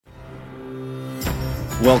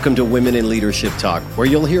Welcome to Women in Leadership Talk, where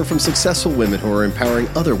you'll hear from successful women who are empowering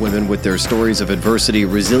other women with their stories of adversity,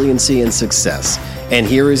 resiliency, and success. And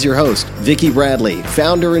here is your host, Vicki Bradley,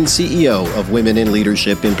 founder and CEO of Women in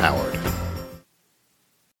Leadership Empowered.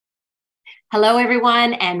 Hello,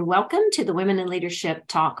 everyone, and welcome to the Women in Leadership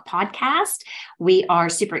Talk podcast. We are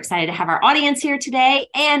super excited to have our audience here today,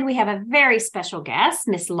 and we have a very special guest,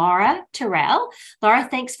 Miss Laura Terrell. Laura,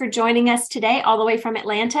 thanks for joining us today, all the way from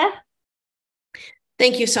Atlanta.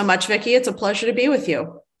 Thank you so much, Vicki. It's a pleasure to be with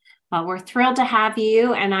you. Well, we're thrilled to have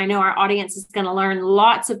you, and I know our audience is going to learn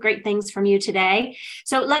lots of great things from you today.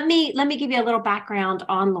 So let me give you a little background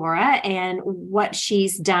on Laura and what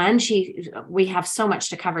she's done. We have so much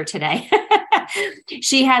to cover today.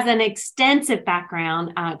 She has an extensive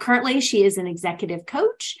background. Currently, she is an executive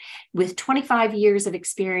coach with 25 years of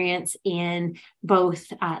experience in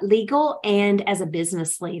both legal and as a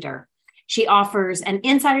business leader. She offers an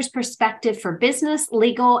insider's perspective for business,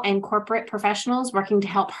 legal, and corporate professionals working to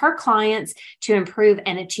help her clients to improve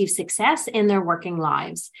and achieve success in their working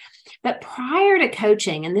lives. But prior to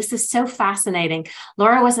coaching, and this is so fascinating,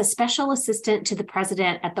 Laura was a special assistant to the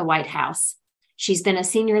president at the White House. She's been a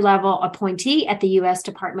senior level appointee at the U.S.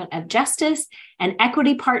 Department of Justice, an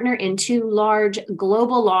equity partner in 2 large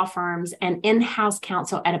global law firms, and in-house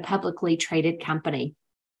counsel at a publicly traded company.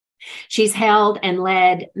 She's held and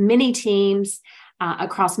led many teams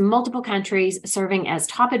across multiple countries, serving as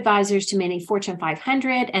top advisors to many Fortune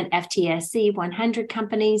 500 and FTSE 100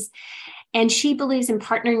 companies. And she believes in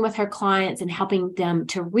partnering with her clients and helping them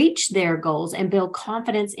to reach their goals and build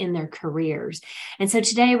confidence in their careers. And so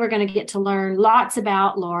today we're going to get to learn lots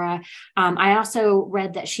about Laura. I also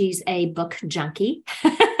read that she's a book junkie.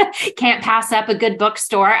 Can't pass up a good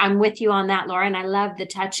bookstore. I'm with you on that, Laura. And I love the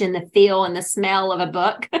touch and the feel and the smell of a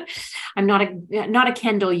book. I'm not a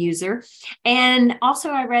Kindle user. And also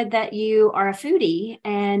I read that you are a foodie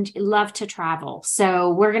and love to travel.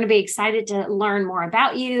 So we're going to be excited to learn more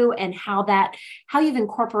about you and how you've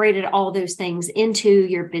incorporated all those things into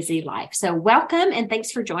your busy life. So welcome and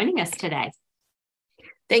thanks for joining us today.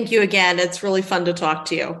 Thank you again. It's really fun to talk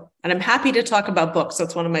to you. And I'm happy to talk about books.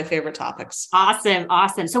 That's one of my favorite topics.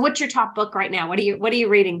 Awesome. So what's your top book right now? What are you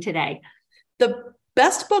reading today? The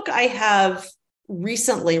best book I have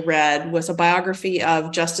recently read was a biography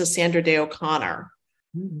of Justice Sandra Day O'Connor,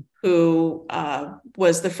 who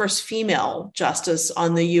was the first female justice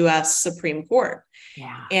on the U.S. Supreme Court.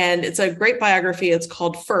 Yeah. And it's a great biography. It's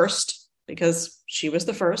called First because she was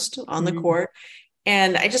the first on the court.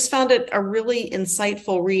 And I just found it a really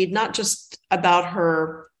insightful read, not just about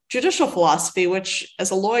her judicial philosophy, which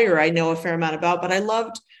as a lawyer, I know a fair amount about, but I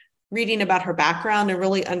loved reading about her background and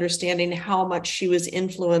really understanding how much she was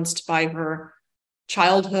influenced by her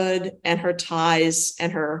childhood and her ties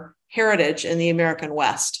and her heritage in the American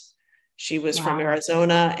West. She was from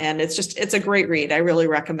Arizona, and it's a great read. I really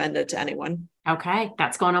recommend it to anyone. Okay,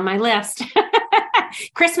 that's going on my list.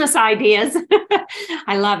 Christmas ideas.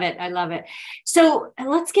 I love it. So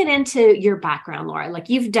let's get into your background, Laura. Like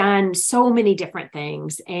you've done so many different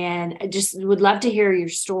things, and I just would love to hear your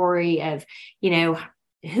story of,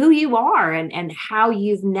 who you are and how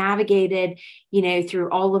you've navigated,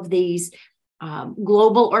 through all of these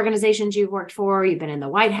global organizations you've worked for. You've been in the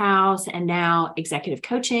White House and now executive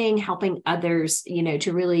coaching, helping others,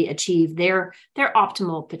 to really achieve their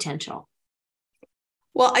optimal potential.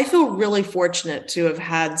 Well, I feel really fortunate to have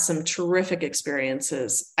had some terrific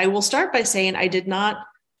experiences. I will start by saying I did not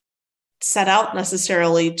set out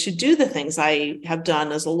necessarily to do the things I have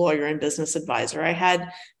done as a lawyer and business advisor. I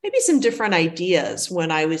had maybe some different ideas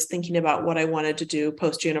when I was thinking about what I wanted to do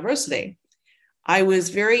post-university. I was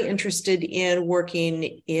very interested in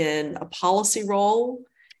working in a policy role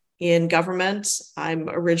in government. I'm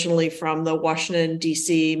originally from the Washington,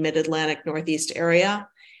 D.C., Mid-Atlantic, Northeast area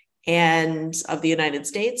and of the United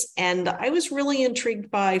States. And I was really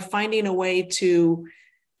intrigued by finding a way to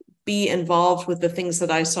be involved with the things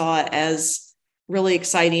that I saw as really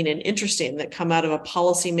exciting and interesting that come out of a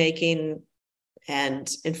policymaking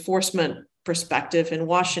and enforcement perspective in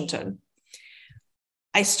Washington.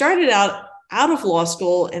 I started out of law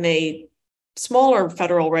school in a smaller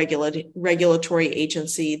federal regulatory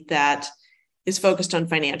agency that is focused on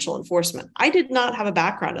financial enforcement. I did not have a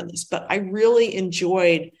background in this, but I really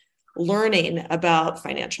enjoyed learning about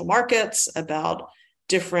financial markets, about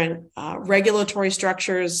different regulatory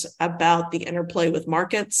structures, about the interplay with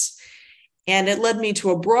markets. And it led me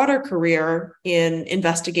to a broader career in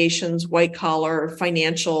investigations, white collar,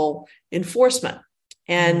 financial enforcement.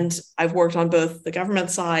 And I've worked on both the government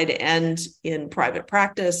side and in private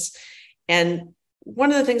practice. And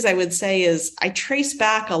one of the things I would say is I trace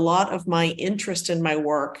back a lot of my interest in my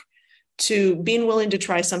work to being willing to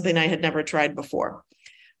try something I had never tried before.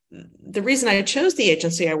 The reason I chose the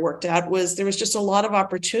agency I worked at was there was just a lot of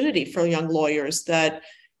opportunity for young lawyers that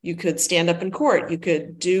you could stand up in court. You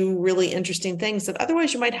could do really interesting things that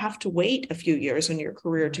otherwise you might have to wait a few years in your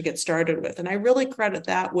career to get started with. And I really credit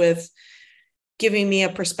that with giving me a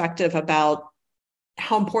perspective about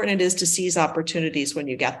how important it is to seize opportunities when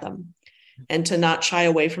you get them and to not shy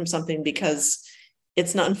away from something because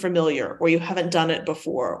it's not unfamiliar or you haven't done it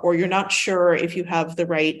before, or you're not sure if you have the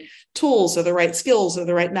right tools or the right skills or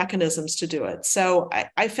the right mechanisms to do it. So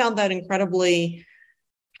I found that incredibly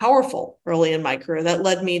powerful early in my career. That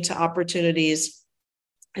led me to opportunities,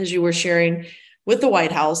 as you were sharing, with the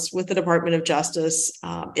White House, with the Department of Justice.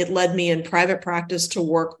 It led me in private practice to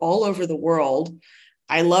work all over the world.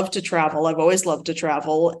 I love to travel. I've always loved to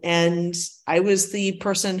travel. And I was the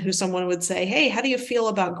person who someone would say, hey, how do you feel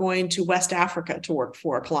about going to West Africa to work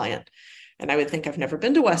for a client? And I would think, I've never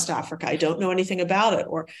been to West Africa. I don't know anything about it.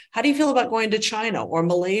 Or how do you feel about going to China or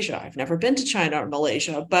Malaysia? I've never been to China or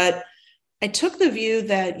Malaysia. But I took the view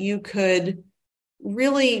that you could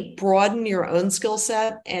really broaden your own skill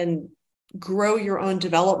set and grow your own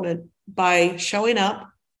development by showing up,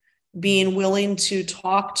 being willing to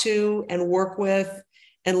talk to and work with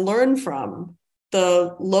and learn from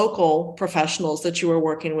the local professionals that you are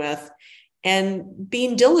working with, and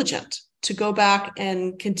being diligent to go back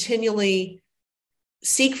and continually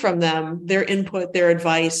seek from them their input, their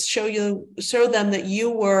advice, show them that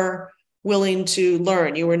you were willing to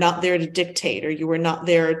learn. You were not there to dictate, or you were not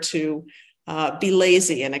there to be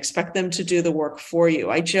lazy and expect them to do the work for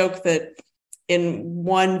you. I joke that in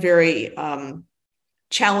one very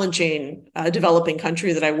challenging developing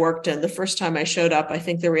country that I worked in, the first time I showed up, I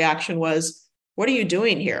think the reaction was, what are you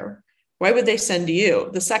doing here? Why would they send you?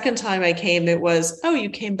 The second time I came, it was, oh, you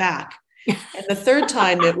came back. And the third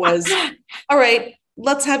time it was, all right,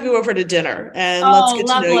 let's have you over to dinner and let's get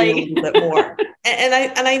to know you a little bit more.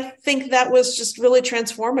 And I think that was just really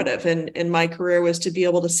transformative in my career, was to be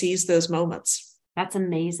able to seize those moments. That's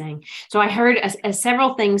amazing. So I heard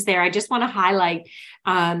several things there. I just want to highlight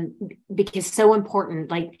because so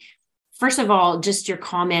important. Like, first of all, just your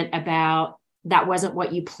comment about that wasn't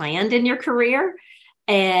what you planned in your career,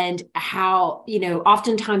 and how,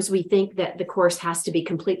 oftentimes we think that the course has to be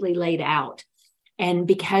completely laid out. And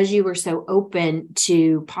because you were so open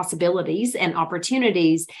to possibilities and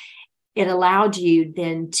opportunities, it allowed you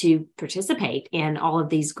then to participate in all of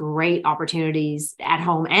these great opportunities at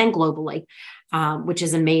home and globally, which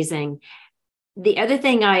is amazing. The other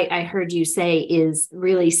thing I heard you say is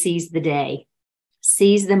really seize the day,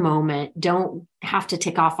 seize the moment. Don't have to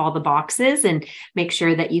tick off all the boxes, and make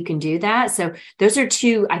sure that you can do that. So those are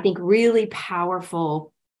two, I think, really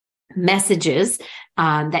powerful messages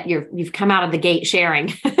that you've come out of the gate sharing.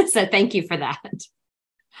 So thank you for that.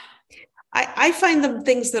 I find them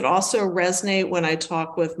things that also resonate when I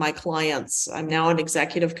talk with my clients. I'm now an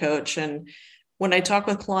executive coach, and when I talk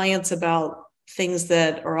with clients about things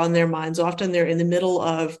that are on their minds, often they're in the middle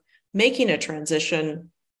of making a transition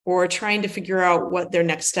or trying to figure out what their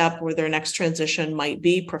next step or their next transition might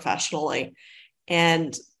be professionally.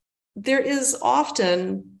 And there is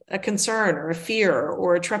often a concern or a fear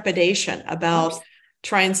or a trepidation about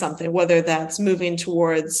trying something, whether that's moving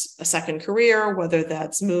towards a second career, whether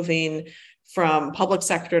that's moving from public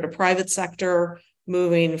sector to private sector,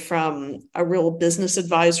 moving from a real business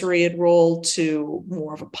advisory role to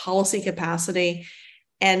more of a policy capacity.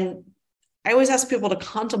 And I always ask people to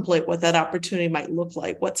contemplate what that opportunity might look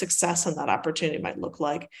like, what success in that opportunity might look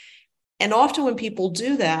like. And often when people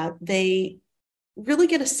do that, they really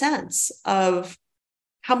get a sense of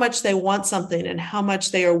how much they want something and how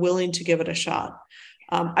much they are willing to give it a shot.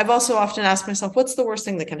 I've also often asked myself, what's the worst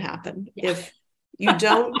thing that can happen if you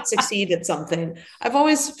don't succeed at something? I've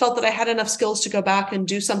always felt that I had enough skills to go back and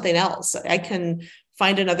do something else. I can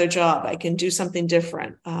find another job. I can do something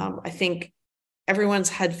different. I think everyone's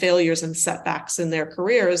had failures and setbacks in their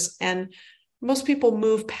careers, and most people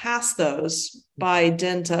move past those by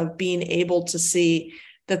dint of being able to see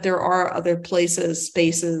that there are other places,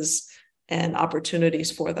 spaces, and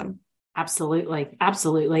opportunities for them. Absolutely.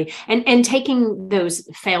 Absolutely. And taking those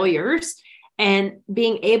failures and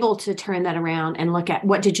being able to turn that around and look at,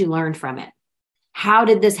 what did you learn from it? How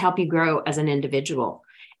did this help you grow as an individual?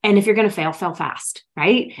 And if you're going to fail fast,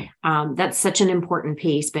 right? That's such an important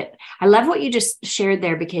piece. But I love what you just shared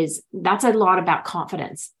there, because that's a lot about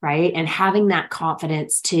confidence, right? And having that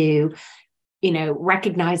confidence to,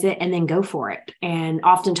 recognize it and then go for it. And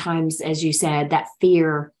oftentimes, as you said, that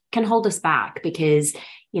fear can hold us back, because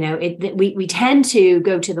we tend to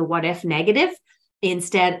go to the what if negative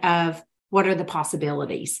instead of what are the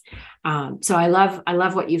possibilities? So I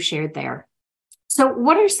love what you've shared there. So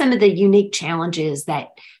what are some of the unique challenges that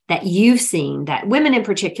you've seen that women in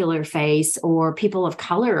particular face, or people of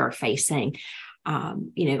color are facing,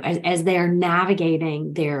 as they're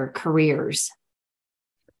navigating their careers?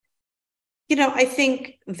 I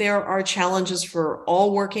think there are challenges for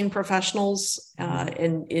all working professionals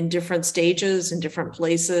in different stages, in different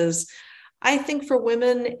places. I think for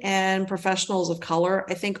women and professionals of color,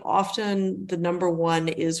 I think often the number one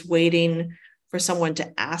is waiting for someone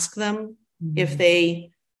to ask them if they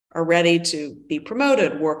are ready to be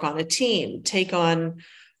promoted, work on a team, take on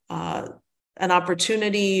an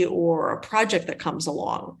opportunity or a project that comes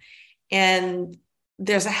along. And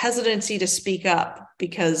there's a hesitancy to speak up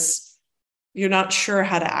because you're not sure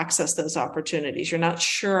how to access those opportunities. You're not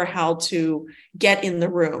sure how to get in the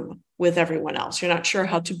room with everyone else. You're not sure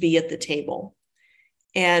how to be at the table.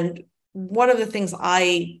 And one of the things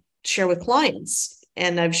I share with clients,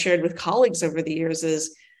 and I've shared with colleagues over the years,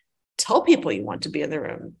 is tell people you want to be in the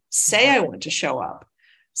room. Say, I want to show up.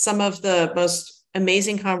 Some of the most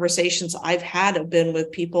amazing conversations I've had have been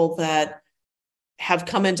with people that have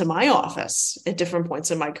come into my office at different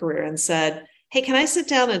points in my career and said, hey, can I sit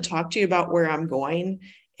down and talk to you about where I'm going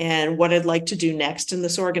and what I'd like to do next in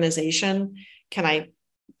this organization? Can I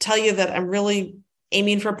tell you that I'm really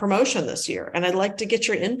aiming for promotion this year, and I'd like to get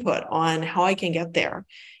your input on how I can get there.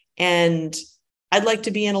 And I'd like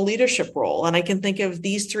to be in a leadership role, and I can think of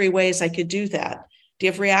these 3 ways I could do that. Do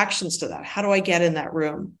you have reactions to that? How do I get in that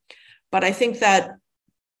room? But I think that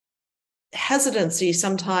hesitancy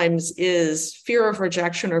sometimes is fear of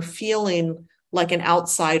rejection or feeling like an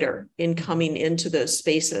outsider in coming into those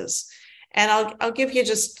spaces. And I'll give you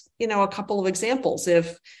just, a couple of examples.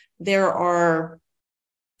 If there are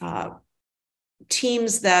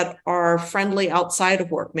teams that are friendly outside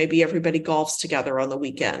of work, maybe everybody golfs together on the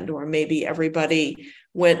weekend, or maybe everybody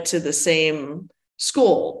went to the same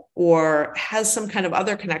school or has some kind of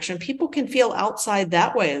other connection, people can feel outside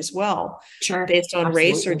that way as well. Sure. Based on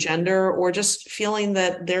race or gender, or just feeling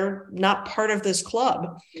that they're not part of this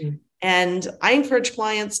club. And I encourage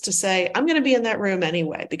clients to say, I'm going to be in that room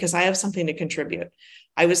anyway, because I have something to contribute.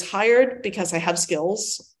 I was hired because I have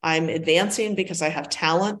skills. I'm advancing because I have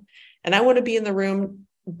talent. And I want to be in the room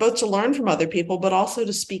both to learn from other people, but also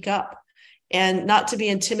to speak up and not to be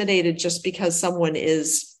intimidated just because someone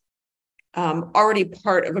is already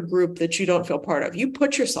part of a group that you don't feel part of. You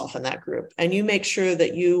put yourself in that group and you make sure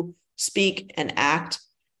that you speak and act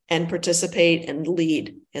and participate and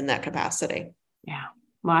lead in that capacity. Yeah.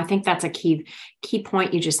 Well, I think that's a key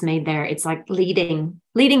point you just made there. It's like leading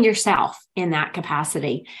yourself in that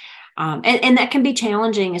capacity. And that can be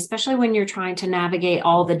challenging, especially when you're trying to navigate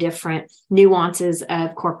all the different nuances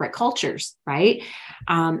of corporate cultures, right?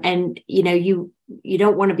 And, you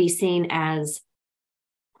don't want to be seen as,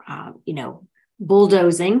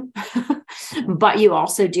 bulldozing, but you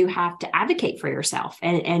also do have to advocate for yourself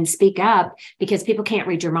and speak up, because people can't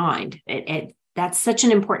read your mind. That's such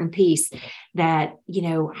an important piece, that,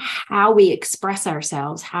 how we express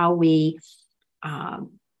ourselves, how we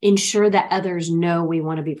ensure that others know we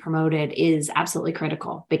want to be promoted is absolutely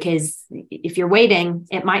critical, because if you're waiting,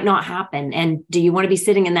 it might not happen. And do you want to be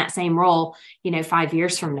sitting in that same role, 5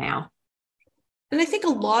 years from now? And I think a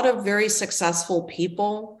lot of very successful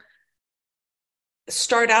people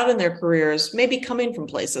start out in their careers, maybe coming from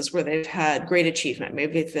places where they've had great achievement.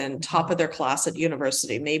 Maybe they've been top of their class at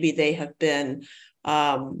university. Maybe they have been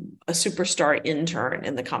a superstar intern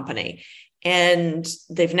in the company. And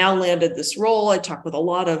they've now landed this role. I talk with a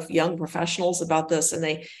lot of young professionals about this, and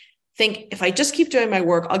they think, if I just keep doing my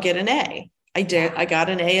work, I'll get an A. I got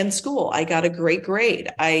an A in school. I got a great grade.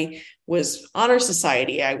 I was honor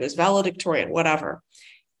society. I was valedictorian, whatever.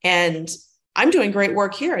 And I'm doing great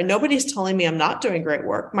work here, and nobody's telling me I'm not doing great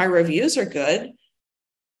work. My reviews are good.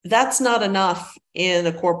 That's not enough in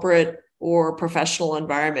a corporate or professional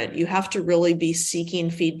environment. You have to really be seeking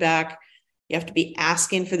feedback. You have to be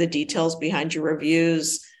asking for the details behind your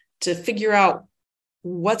reviews to figure out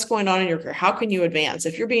what's going on in your career. How can you advance?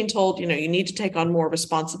 If you're being told, you need to take on more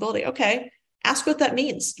responsibility, okay, ask what that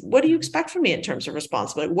means. What do you expect from me in terms of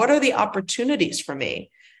responsibility? What are the opportunities for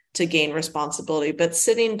me to gain responsibility? But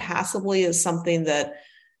sitting passively is something that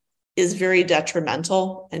is very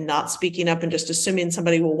detrimental, and not speaking up and just assuming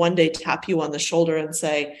somebody will one day tap you on the shoulder and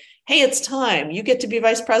say, hey, it's time. You get to be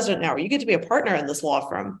vice president now, or you get to be a partner in this law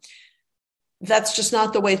firm. That's just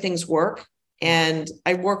not the way things work. And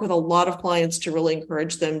I work with a lot of clients to really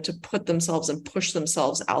encourage them to put themselves and push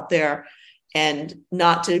themselves out there, and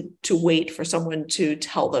not to wait for someone to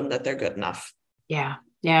tell them that they're good enough. Yeah.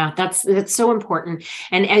 Yeah, that's so important.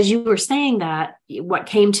 And as you were saying that, what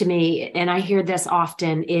came to me, and I hear this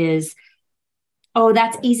often, is, oh,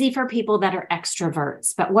 that's easy for people that are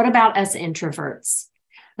extroverts. But what about us introverts?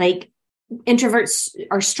 Like, introverts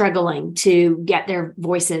are struggling to get their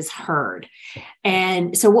voices heard.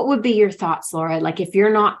 And so what would be your thoughts, Laura? Like, if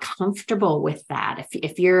you're not comfortable with that,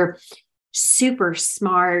 if you're super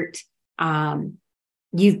smart,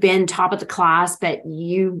 you've been top of the class, but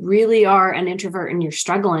you really are an introvert and you're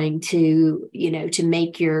struggling to, to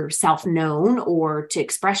make yourself known or to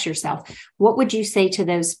express yourself, what would you say to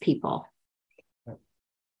those people?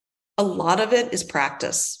 A lot of it is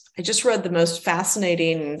practice. I just read the most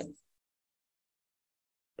fascinating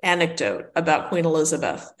anecdote about Queen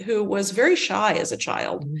Elizabeth, who was very shy as a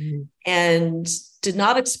child and did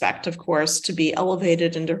not expect, of course, to be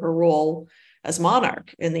elevated into her role as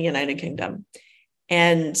monarch in the United Kingdom.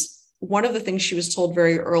 And one of the things she was told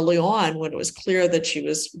very early on, when it was clear that she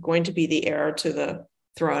was going to be the heir to the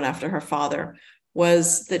throne after her father,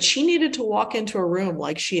 was that she needed to walk into a room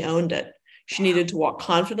like she owned it. She needed to walk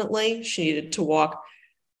confidently. She needed to walk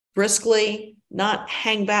briskly, not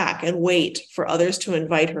hang back and wait for others to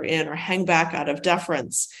invite her in or hang back out of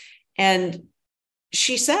deference. And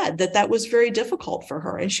she said that that was very difficult for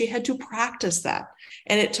her and she had to practice that.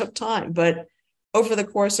 And it took time. But over the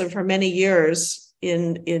course of her many years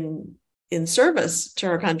in service to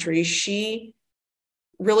her country, she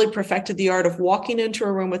really perfected the art of walking into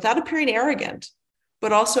a room without appearing arrogant,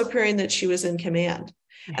 but also appearing that she was in command.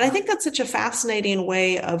 Yeah. And I think that's such a fascinating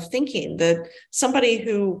way of thinking, that somebody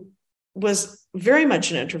who was very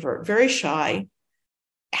much an introvert, very shy,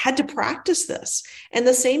 had to practice this. And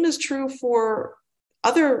the same is true for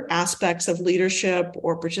other aspects of leadership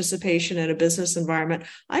or participation in a business environment.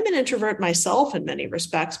 I'm an introvert myself in many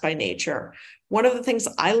respects by nature. One of the things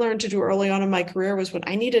I learned to do early on in my career was when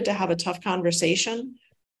I needed to have a tough conversation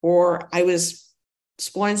or I was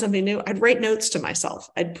exploring something new, I'd write notes to myself.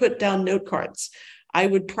 I'd put down note cards. I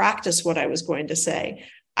would practice what I was going to say.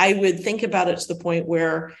 I would think about it to the point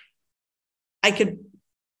where I could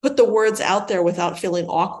put the words out there without feeling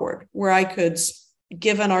awkward, where I could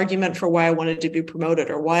give an argument for why I wanted to be promoted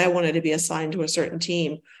or why I wanted to be assigned to a certain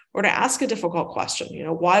team, or to ask a difficult question.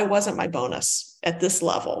 Why wasn't my bonus at this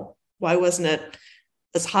level? Why wasn't it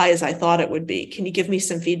as high as I thought it would be? Can you give me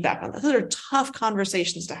some feedback on that? Those are tough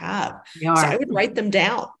conversations to have. So I would write them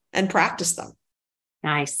down and practice them.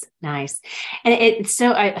 Nice. And it's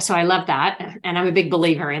so I love that. And I'm a big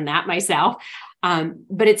believer in that myself.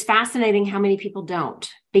 But it's fascinating how many people don't,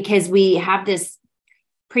 because we have this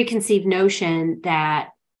preconceived notion that,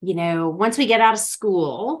 once we get out of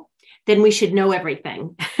school, then we should know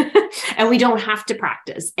everything and we don't have to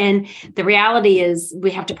practice. And the reality is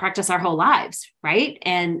we have to practice our whole lives. Right.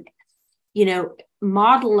 And,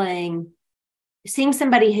 modeling, seeing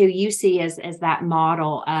somebody who you see as that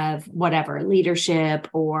model of whatever leadership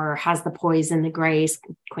or has the poise and the grace,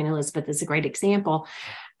 Queen Elizabeth is a great example.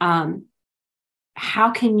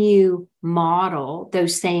 How can you model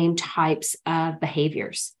those same types of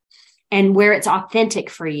behaviors and where it's authentic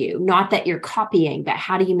for you? Not that you're copying, but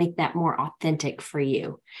how do you make that more authentic for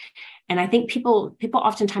you? And I think people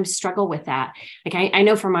oftentimes struggle with that. Like I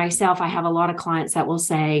know for myself, I have a lot of clients that will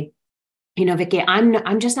say, Vicki,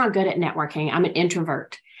 I'm just not good at networking. I'm an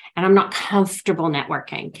introvert and I'm not comfortable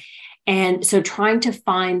networking. And so trying to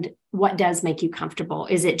find what does make you comfortable.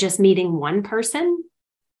 Is it just meeting one person?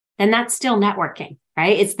 Then that's still networking,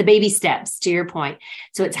 right? It's the baby steps, to your point.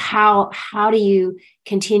 So it's how do you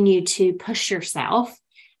continue to push yourself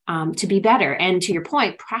to be better? And to your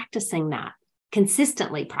point, practicing that,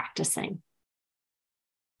 consistently practicing.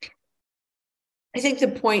 I think the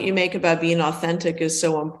point you make about being authentic is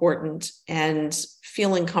so important and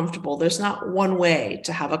feeling comfortable. There's not one way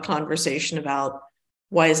to have a conversation about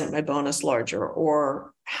why isn't my bonus larger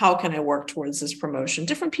or how can I work towards this promotion?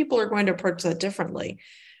 Different people are going to approach that differently.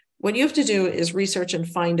 What you have to do is research and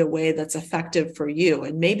find a way that's effective for you.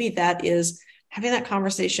 And maybe that is having that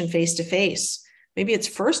conversation face to face. Maybe it's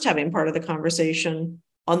first having part of the conversation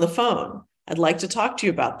on the phone. I'd like to talk to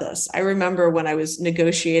you about this. I remember when I was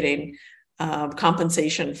negotiating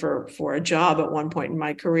compensation for a job at one point in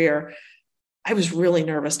my career, I was really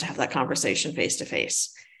nervous to have that conversation face to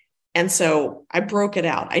face. And so I broke it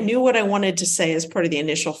out. I knew what I wanted to say as part of the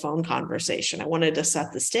initial phone conversation. I wanted to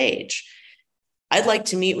set the stage. I'd like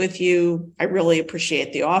to meet with you. I really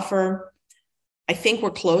appreciate the offer. I think we're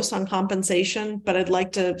close on compensation, but I'd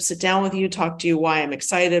like to sit down with you, talk to you why I'm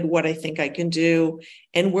excited, what I think I can do,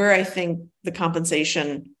 and where I think the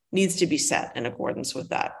compensation needs to be set in accordance with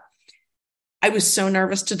that. I was so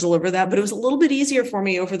nervous to deliver that, but it was a little bit easier for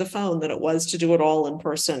me over the phone than it was to do it all in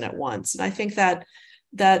person at once. And I think that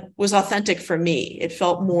that was authentic for me. It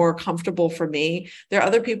felt more comfortable for me. There are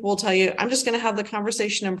other people who will tell you, I'm just going to have the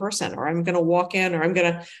conversation in person, or I'm going to walk in, or I'm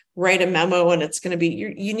going to write a memo, and it's going to be,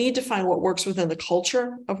 you need to find what works within the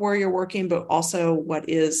culture of where you're working, but also what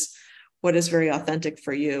is very authentic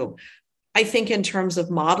for you. I think in terms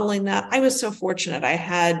of modeling that, I was so fortunate. I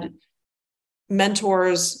had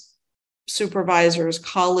mentors, supervisors,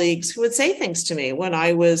 colleagues who would say things to me when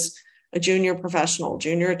I was a junior professional,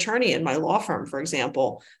 junior attorney in my law firm, for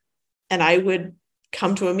example. And I would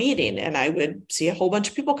come to a meeting and I would see a whole bunch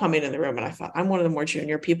of people coming in the room. And I thought, I'm one of the more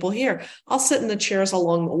junior people here. I'll sit in the chairs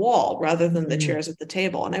along the wall rather than the chairs at the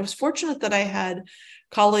table. And I was fortunate that I had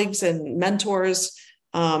colleagues and mentors,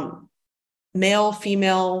 male,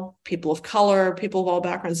 female, people of color, people of all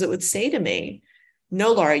backgrounds, that would say to me,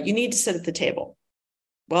 no, Laura, you need to sit at the table.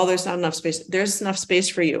 Well, there's not enough space. There's enough space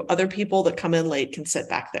for you. Other people that come in late can sit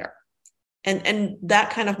back there. And that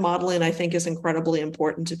kind of modeling, I think, is incredibly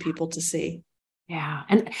important to people to see. Yeah.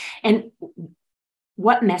 And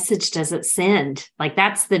what message does it send? Like,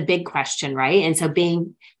 that's the big question, right? And so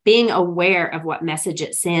being aware of what message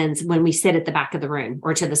it sends when we sit at the back of the room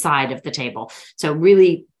or to the side of the table. So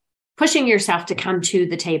really pushing yourself to come to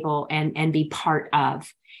the table and be part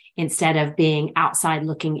of, instead of being outside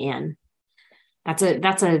looking in. That's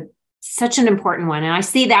such an important one. And I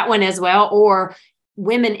see that one as well, or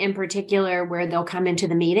women in particular, where they'll come into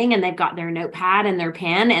the meeting and they've got their notepad and their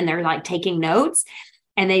pen and they're like taking notes,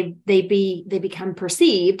 and they become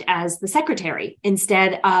perceived as the secretary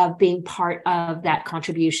instead of being part of that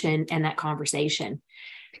contribution and that conversation.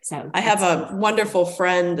 So I have a wonderful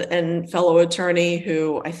friend and fellow attorney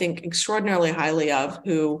who I think extraordinarily highly of,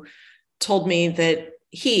 who told me that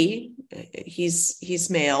he's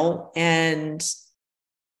male, and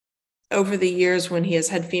over the years when he has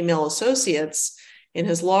had female associates in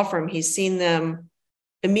his law firm, he's seen them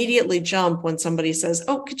immediately jump when somebody says,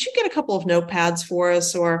 oh, could you get a couple of notepads for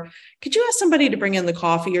us? Or could you ask somebody to bring in the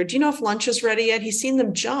coffee? Or do you know if lunch is ready yet? He's seen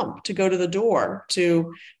them jump to go to the door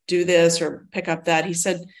to do this or pick up that. He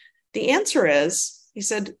said, the answer is, he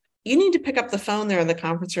said, you need to pick up the phone there in the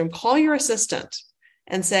conference room, call your assistant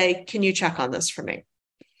and say, can you check on this for me?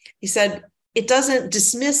 He said, it doesn't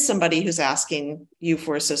dismiss somebody who's asking you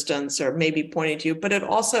for assistance or maybe pointing to you, but it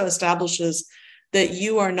also establishes that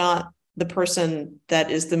you are not the person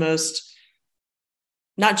that is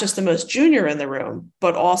not just the most junior in the room,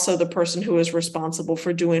 but also the person who is responsible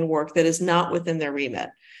for doing work that is not within their remit.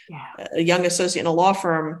 Yeah. A young associate in a law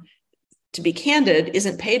firm, to be candid,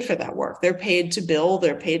 isn't paid for that work. They're paid to bill,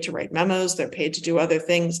 they're paid to write memos, they're paid to do other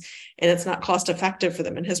things, and it's not cost effective for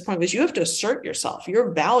them. And his point was, you have to assert yourself,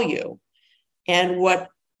 your value and what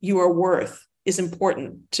you are worth is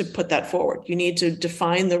important to put that forward. You need to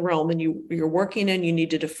define the realm and you're working in, you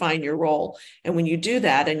need to define your role. And when you do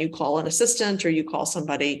that and you call an assistant or you call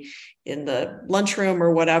somebody in the lunchroom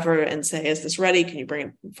or whatever and say, is this ready? Can you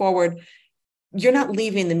bring it forward? You're not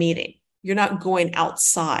leaving the meeting. You're not going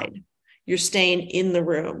outside. You're staying in the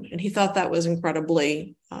room. And he thought that was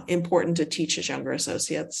incredibly important to teach his younger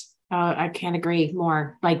associates. I can't agree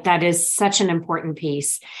more. Like, that is such an important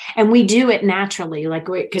piece. And we do it naturally, like,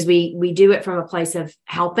 because we do it from a place of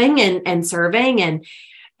helping and serving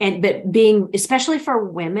but being, especially for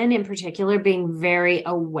women in particular, being very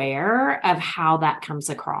aware of how that comes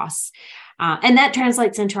across. And that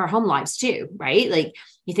translates into our home lives too, right? Like,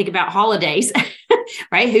 you think about holidays,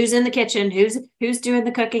 right? Who's in the kitchen? Who's doing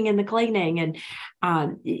the cooking and the cleaning? And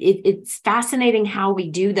it's fascinating how we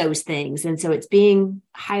do those things. And so it's being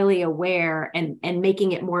highly aware and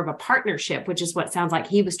making it more of a partnership, which is what sounds like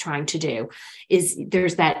he was trying to do, is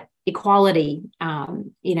there's that equality,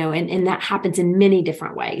 and that happens in many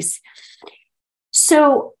different ways.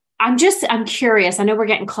 So I'm curious. I know we're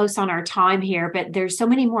getting close on our time here, but there's so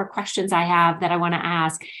many more questions I have that I want to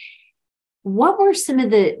ask. What were some of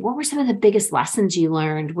the biggest lessons you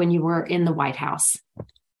learned when you were in the White House?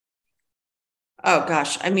 Oh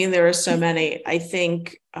gosh, I mean, there are so many. I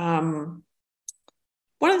think one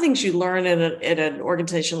of the things you learn in an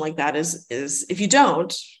organization like that is if you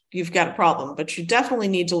don't, you've got a problem. But you definitely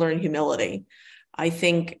need to learn humility. I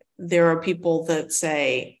think there are people that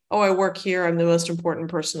say, oh, I work here, I'm the most important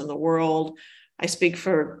person in the world, I speak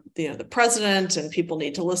for the president and people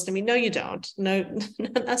need to listen to me. No, you don't. No,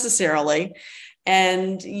 not necessarily.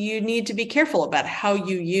 And you need to be careful about how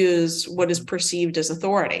you use what is perceived as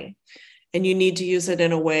authority. And you need to use it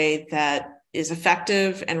in a way that is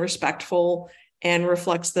effective and respectful and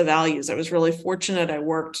reflects the values. I was really fortunate. I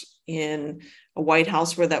worked in a White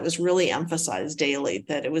House where that was really emphasized daily,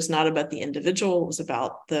 that it was not about the individual, it was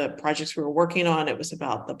about the projects we were working on, it was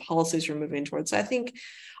about the policies we're moving towards. So I think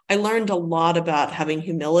I learned a lot about having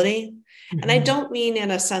humility. And I don't mean in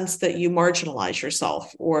a sense that you marginalize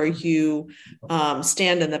yourself or you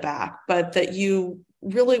stand in the back, but that you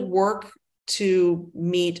really work to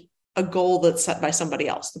meet a goal that's set by somebody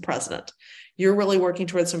else, the president. You're really working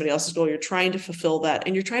towards somebody else's goal. You're trying to fulfill that,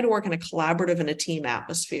 and you're trying to work in a collaborative and a team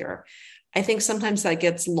atmosphere. I think sometimes that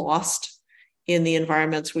gets lost in the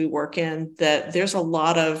environments we work in, that there's a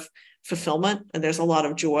lot of fulfillment and there's a lot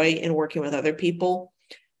of joy in working with other people,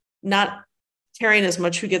 not caring as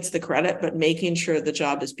much who gets the credit, but making sure the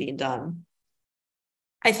job is being done.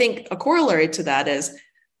 I think a corollary to that is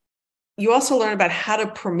you also learn about how to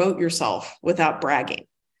promote yourself without bragging.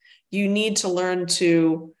 You need to learn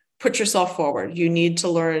to put yourself forward. You need to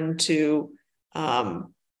learn to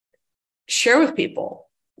share with people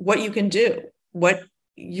what you can do, what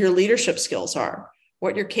your leadership skills are,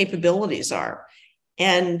 what your capabilities are.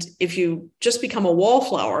 And if you just become a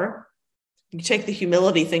wallflower, you take the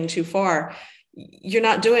humility thing too far, you're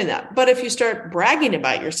not doing that. But if you start bragging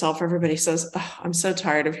about yourself, everybody says, oh, I'm so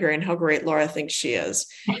tired of hearing how great Laura thinks she is.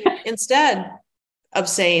 Instead of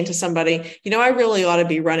saying to somebody, I really ought to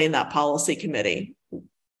be running that policy committee.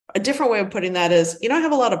 A different way of putting that is, I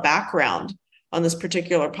have a lot of background on this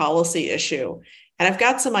particular policy issue, and I've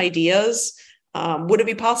got some ideas. Would it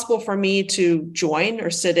be possible for me to join or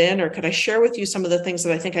sit in, or could I share with you some of the things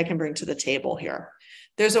that I think I can bring to the table here?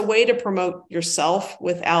 There's a way to promote yourself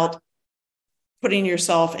without putting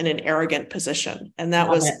yourself in an arrogant position. And that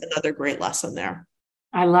was another great lesson there.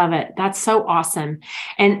 I love it. That's so awesome.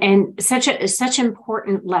 And such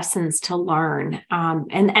important lessons to learn.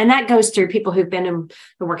 And that goes through people who've been in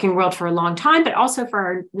the working world for a long time, but also for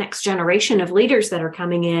our next generation of leaders that are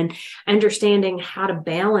coming in, understanding how to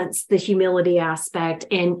balance the humility aspect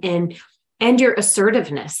and your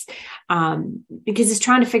assertiveness, because it's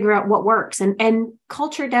trying to figure out what works. And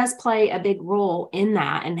culture does play a big role in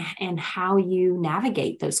that, and how you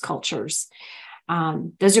navigate those cultures.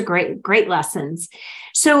 Those are great lessons.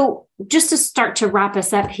 So just to start to wrap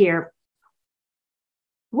us up here,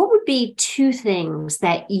 what would be 2 things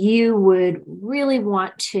that you would really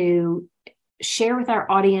want to share with our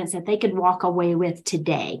audience that they could walk away with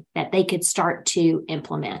today, that they could start to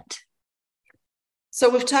implement? So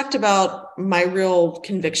we've talked about my real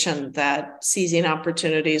conviction that seizing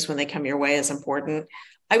opportunities when they come your way is important.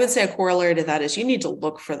 I would say a corollary to that is you need to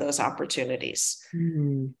look for those opportunities.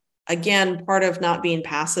 Again, part of not being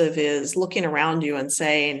passive is looking around you and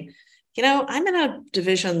saying, I'm in a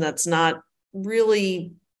division that's not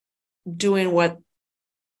really doing what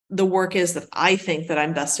the work is that I think that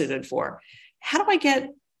I'm best suited for. How do I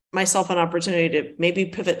get myself an opportunity to maybe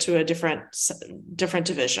pivot to a different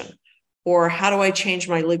division? Or how do I change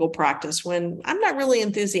my legal practice when I'm not really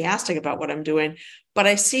enthusiastic about what I'm doing, but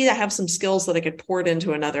I see I have some skills that I could pour it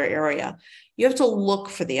into another area? You have to look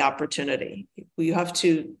for the opportunity. You have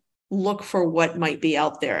to look for what might be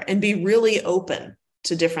out there and be really open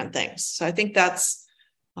to different things. So I think that's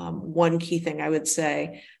one key thing I would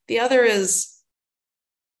say. The other is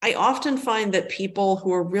I often find that people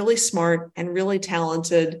who are really smart and really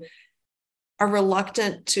talented are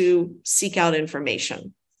reluctant to seek out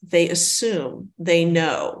information. They assume they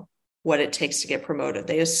know what it takes to get promoted.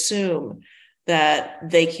 They assume that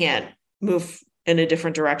they can't move in a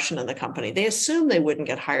different direction in the company. They assume they wouldn't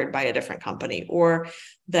get hired by a different company, or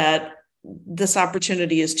that this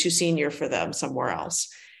opportunity is too senior for them somewhere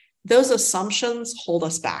else. Those assumptions hold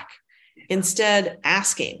us back. Instead,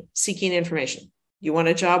 seeking information. You want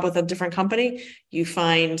a job with a different company? You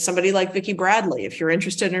find somebody like Vicki Bradley, if you're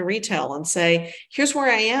interested in retail, and say, here's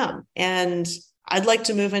where I am, and I'd like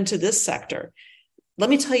to move into this sector. Let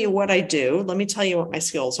me tell you what I do. Let me tell you what my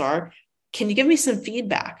skills are. Can you give me some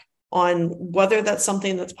feedback on whether that's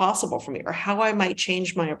something that's possible for me, or how I might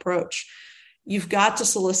change my approach? You've got to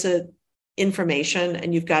solicit information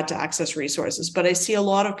and you've got to access resources. But I see a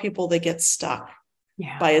lot of people that get stuck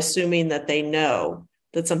by assuming that they know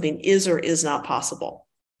that something is or is not possible.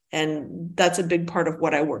 And that's a big part of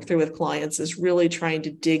what I work through with clients, is really trying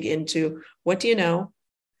to dig into, what do you know?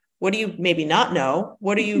 What do you maybe not know?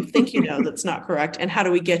 What do you think you know that's not correct? And how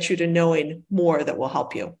do we get you to knowing more that will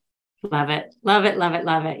help you? Love it. Love it. Love it.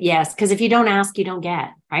 Love it. Yes. Because if you don't ask, you don't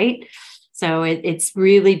get, right? So it's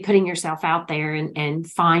really putting yourself out there and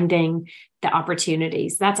finding the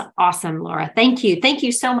opportunities. That's awesome, Laura. Thank you. Thank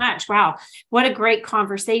you so much. Wow. What a great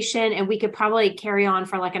conversation. And we could probably carry on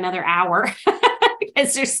for like another hour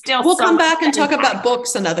because there's still We'll come back and talk about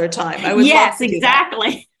books another time. I would yes, love to do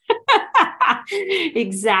exactly.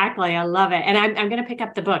 Exactly. I love it. And I'm going to pick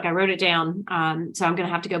up the book. I wrote it down. So I'm going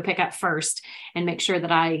to have to go pick up first and make sure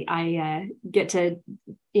that I get to,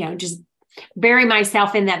 just bury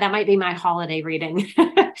myself in that. That might be my holiday reading.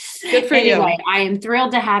 Good for you. Anyway, I am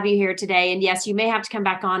thrilled to have you here today. And yes, you may have to come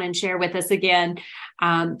back on and share with us again.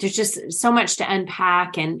 There's just so much to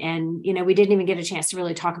unpack, and we didn't even get a chance to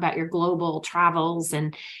really talk about your global travels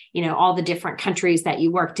and all the different countries that you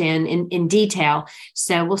worked in detail.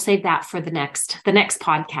 So we'll save that for the next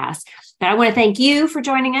podcast. But I want to thank you for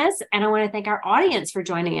joining us, and I want to thank our audience for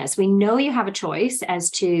joining us. We know you have a choice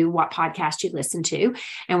as to what podcast you listen to,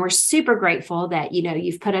 and we're super grateful that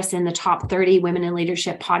you've put us in the top 30 Women in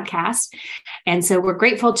Leadership podcasts. And so we're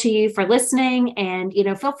grateful to you for listening, and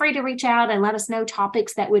feel free to reach out and let us know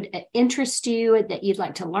topics that would interest you, that you'd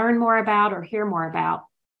like to learn more about or hear more about.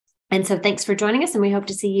 And so thanks for joining us, and we hope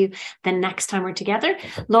to see you the next time we're together.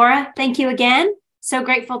 Laura, thank you again. So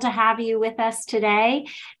grateful to have you with us today,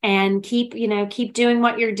 and keep doing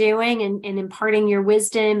what you're doing and imparting your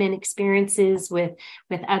wisdom and experiences with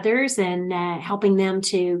others, and helping them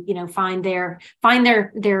to, find their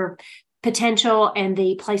potential and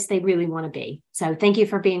the place they really want to be. So thank you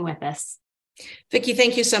for being with us. Vicki,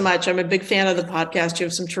 thank you so much. I'm a big fan of the podcast. You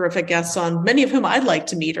have some terrific guests on, many of whom I'd like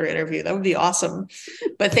to meet or interview. That would be awesome.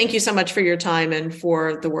 But thank you so much for your time and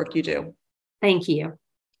for the work you do. Thank you.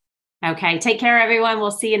 Okay, take care, everyone. We'll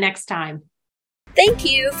see you next time. Thank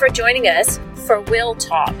you for joining us for Will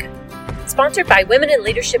Talk, sponsored by Women in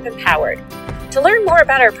Leadership Empowered. To learn more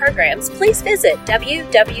about our programs, please visit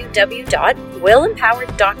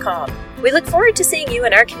www.willempowered.com. We look forward to seeing you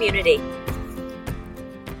in our community.